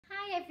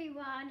Hi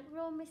everyone, we're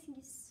all missing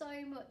you so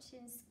much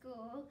in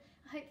school.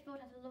 I hope you all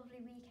had a lovely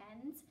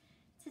weekend.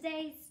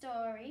 Today's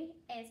story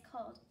is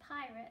called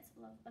Pirates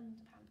Love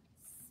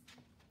Underpants.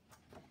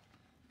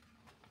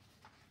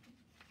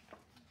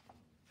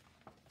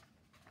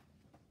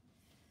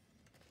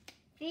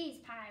 These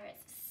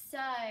pirates so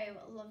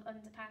love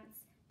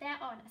underpants.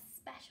 They're on a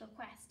special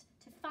quest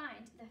to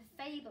find the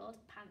fabled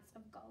pants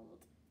of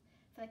gold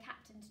for the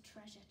captain's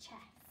treasure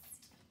chest.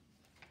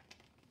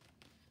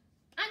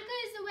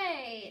 Anchors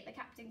away, the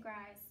captain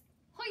cries.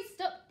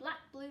 Hoist up Black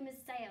Bloomer's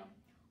sail.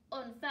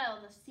 Unfurl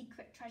the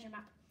secret treasure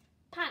map.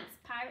 Pants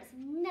pirates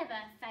never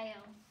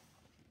fail.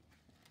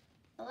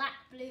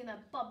 Black Bloomer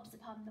bobs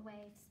upon the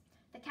waves.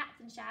 The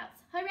captain shouts,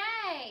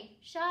 hooray!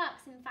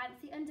 Sharks in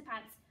fancy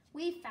underpants.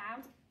 We've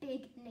found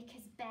Big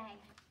Knickers Bay.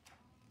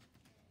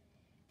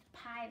 The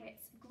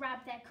pirates grab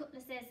their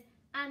cutlasses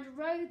and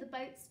row the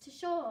boats to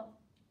shore.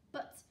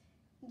 But,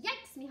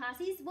 yikes me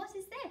hearties, what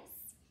is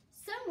this?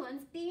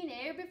 Someone's been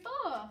here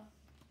before.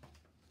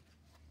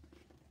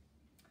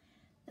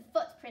 The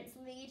footprints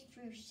lead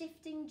through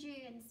shifting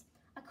dunes,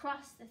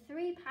 across the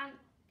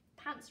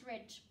Pants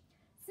Ridge.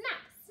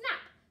 Snap,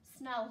 snap,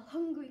 snarl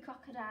hungry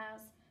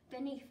crocodiles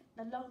beneath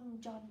the Long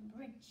John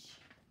Bridge.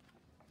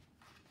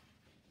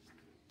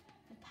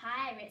 The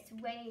pirates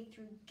wade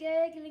through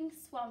gurgling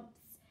swamps,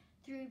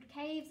 through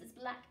caves as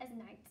black as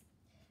night.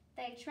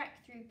 They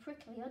trek through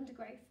prickly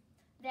undergrowth,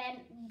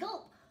 then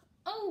gulp,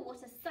 oh what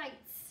a sight!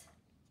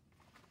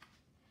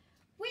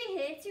 We're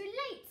here too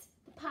late,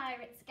 the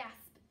pirates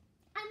gasp.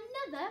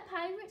 Another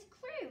pirate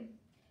crew.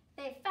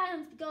 They've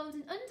found the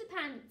golden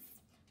underpants.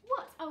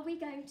 What are we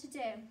going to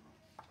do?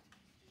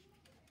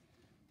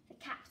 The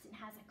captain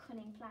has a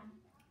cunning plan.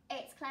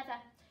 It's clever,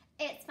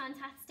 it's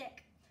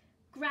fantastic.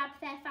 Grab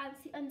their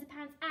fancy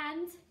underpants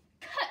and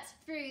cut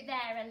through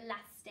their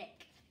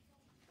elastic.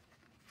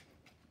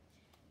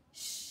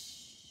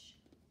 Shh!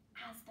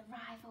 As the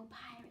rival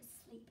pirates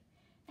sleep,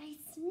 they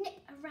snip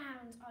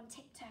around on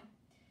tiptoe.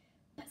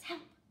 But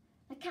help!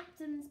 The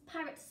captain's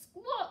pirate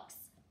squawks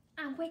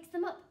and wakes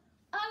them up.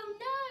 Oh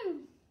no!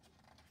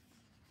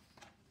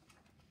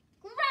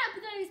 Grab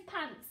those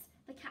pants,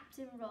 the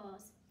captain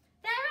roars.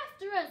 They're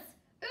after us!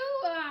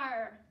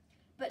 Ooh-ar!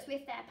 But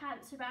with their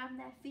pants around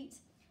their feet,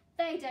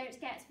 they don't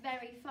get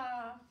very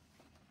far.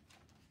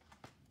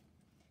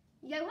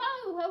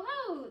 Yo-ho,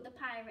 ho-ho, the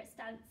pirates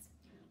dance.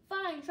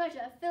 Fine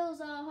treasure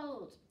fills our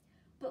hold.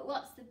 But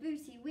what's the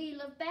booty we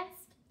love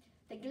best?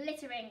 The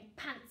glittering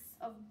pants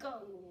of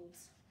gold.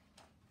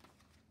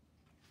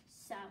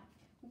 So,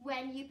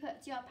 when you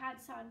put your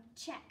pants on,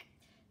 check,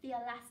 the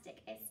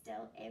elastic is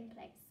still in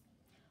place.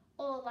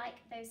 Or like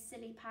those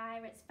silly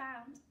pirates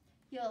found,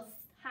 you'll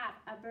have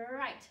a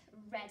bright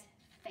red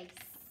face.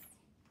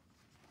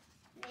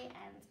 The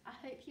end. I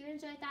hope you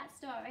enjoyed that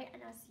story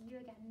and I'll see you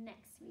again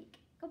next week.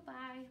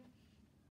 Goodbye.